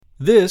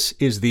This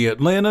is the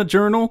Atlanta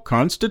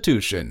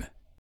Journal-Constitution.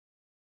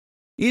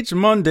 It's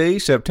Monday,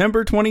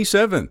 September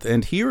 27th,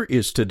 and here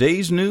is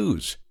today's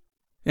news.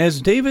 As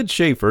David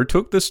Schaefer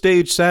took the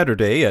stage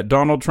Saturday at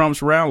Donald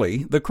Trump's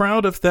rally, the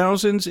crowd of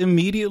thousands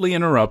immediately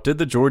interrupted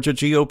the Georgia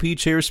GOP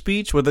chair's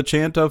speech with a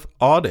chant of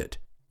 "audit."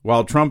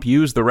 While Trump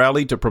used the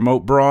rally to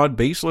promote broad,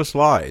 baseless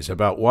lies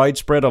about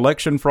widespread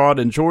election fraud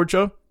in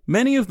Georgia,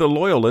 many of the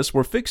loyalists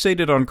were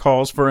fixated on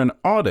calls for an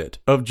audit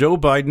of Joe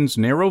Biden's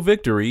narrow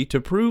victory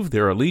to prove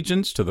their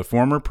allegiance to the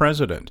former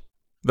president.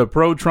 The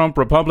pro-Trump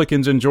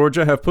Republicans in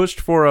Georgia have pushed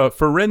for a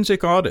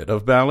forensic audit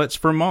of ballots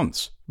for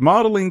months,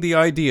 modeling the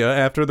idea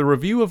after the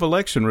review of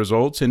election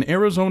results in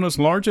Arizona's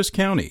largest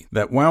county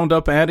that wound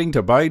up adding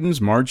to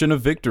Biden's margin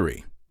of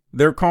victory.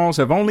 Their calls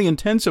have only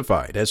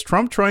intensified as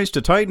Trump tries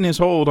to tighten his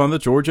hold on the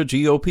Georgia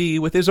GOP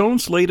with his own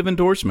slate of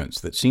endorsements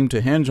that seem to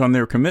hinge on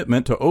their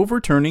commitment to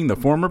overturning the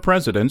former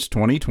president's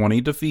 2020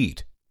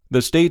 defeat.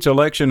 The state's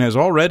election has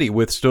already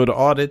withstood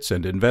audits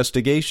and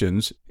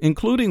investigations,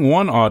 including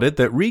one audit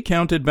that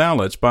recounted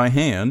ballots by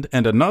hand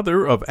and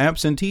another of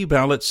absentee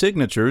ballot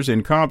signatures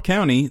in Cobb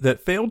County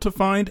that failed to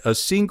find a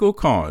single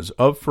cause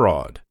of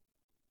fraud.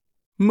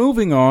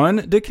 Moving on,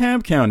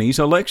 DeKalb County's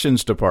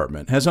Elections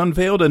Department has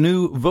unveiled a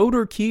new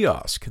voter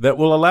kiosk that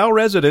will allow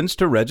residents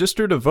to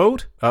register to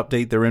vote,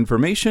 update their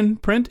information,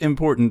 print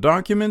important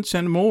documents,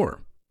 and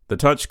more. The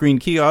touchscreen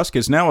kiosk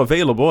is now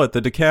available at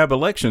the DeKalb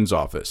Elections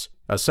Office.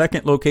 A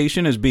second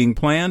location is being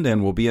planned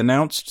and will be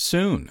announced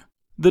soon.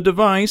 The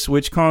device,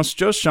 which costs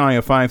just shy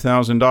of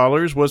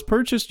 $5,000, was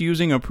purchased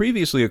using a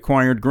previously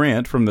acquired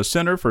grant from the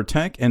Center for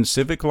Tech and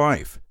Civic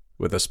Life.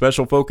 With a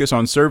special focus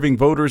on serving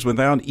voters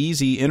without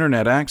easy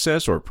internet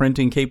access or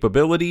printing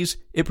capabilities,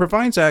 it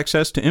provides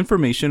access to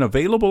information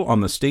available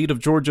on the state of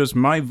Georgia's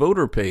My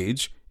Voter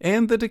page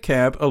and the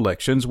DeKalb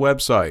Elections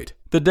website.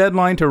 The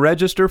deadline to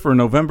register for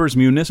November's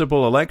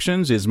municipal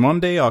elections is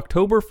Monday,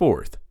 October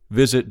 4th.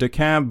 Visit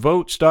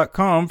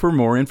DeKalbVotes.com for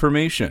more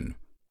information.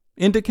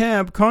 In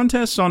DeKalb,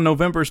 contests on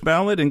November's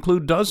ballot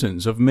include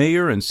dozens of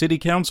mayor and city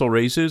council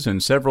races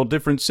in several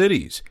different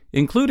cities,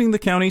 including the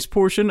county's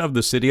portion of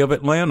the city of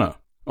Atlanta.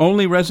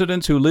 Only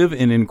residents who live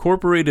in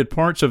incorporated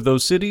parts of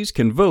those cities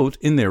can vote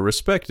in their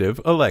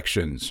respective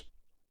elections.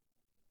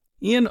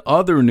 In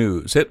other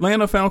news,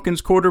 Atlanta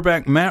Falcons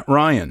quarterback Matt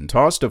Ryan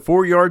tossed a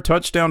 4-yard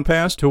touchdown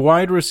pass to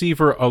wide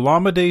receiver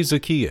Olamide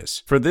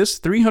Zaccheaus for this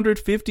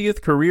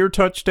 350th career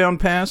touchdown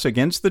pass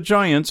against the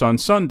Giants on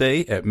Sunday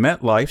at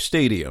MetLife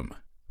Stadium.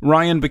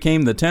 Ryan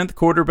became the 10th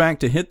quarterback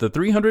to hit the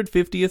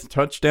 350th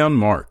touchdown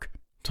mark.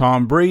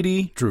 Tom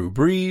Brady, Drew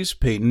Brees,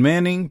 Peyton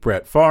Manning,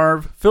 Brett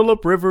Favre,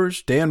 Phillip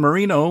Rivers, Dan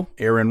Marino,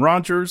 Aaron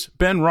Rodgers,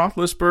 Ben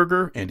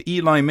Roethlisberger, and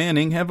Eli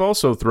Manning have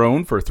also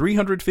thrown for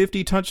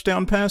 350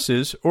 touchdown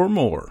passes or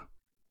more.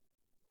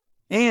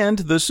 And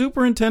the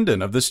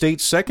superintendent of the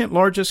state's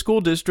second-largest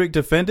school district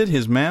defended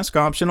his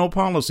mask-optional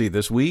policy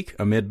this week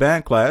amid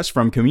backlash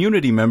from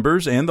community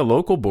members and the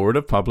local Board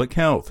of Public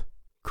Health.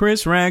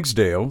 Chris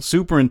Ragsdale,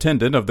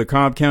 superintendent of the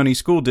Cobb County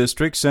School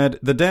District, said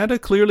the data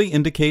clearly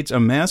indicates a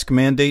mask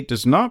mandate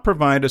does not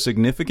provide a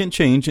significant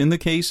change in the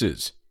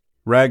cases.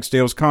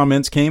 Ragsdale's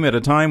comments came at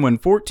a time when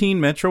 14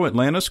 metro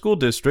Atlanta school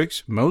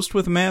districts, most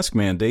with mask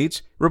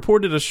mandates,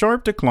 reported a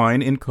sharp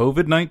decline in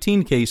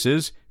COVID-19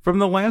 cases from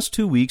the last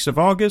 2 weeks of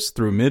August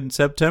through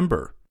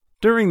mid-September.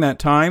 During that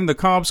time, the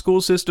Cobb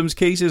School System's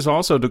cases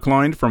also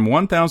declined from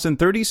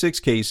 1,036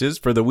 cases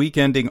for the week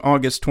ending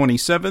August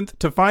 27th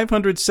to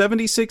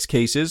 576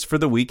 cases for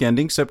the week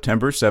ending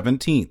September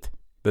 17th.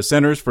 The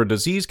Centers for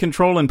Disease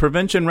Control and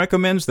Prevention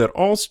recommends that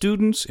all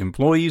students,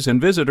 employees,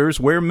 and visitors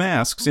wear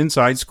masks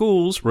inside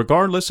schools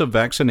regardless of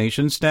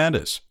vaccination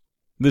status.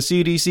 The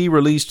CDC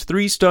released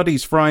 3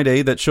 studies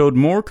Friday that showed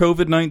more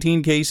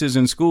COVID-19 cases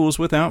in schools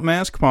without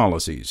mask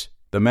policies.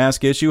 The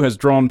mask issue has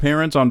drawn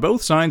parents on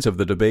both sides of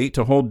the debate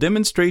to hold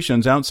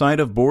demonstrations outside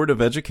of Board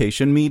of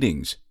Education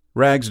meetings.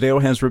 Ragsdale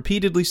has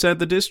repeatedly said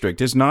the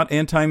district is not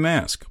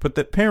anti-mask, but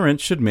that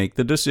parents should make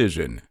the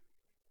decision.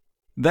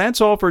 That's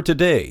all for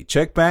today.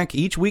 Check back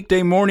each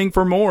weekday morning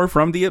for more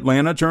from the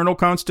Atlanta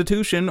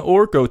Journal-Constitution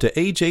or go to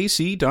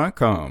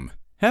ajc.com.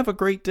 Have a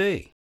great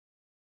day.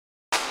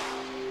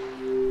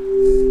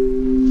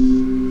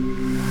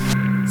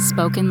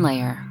 Spoken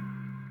Layer.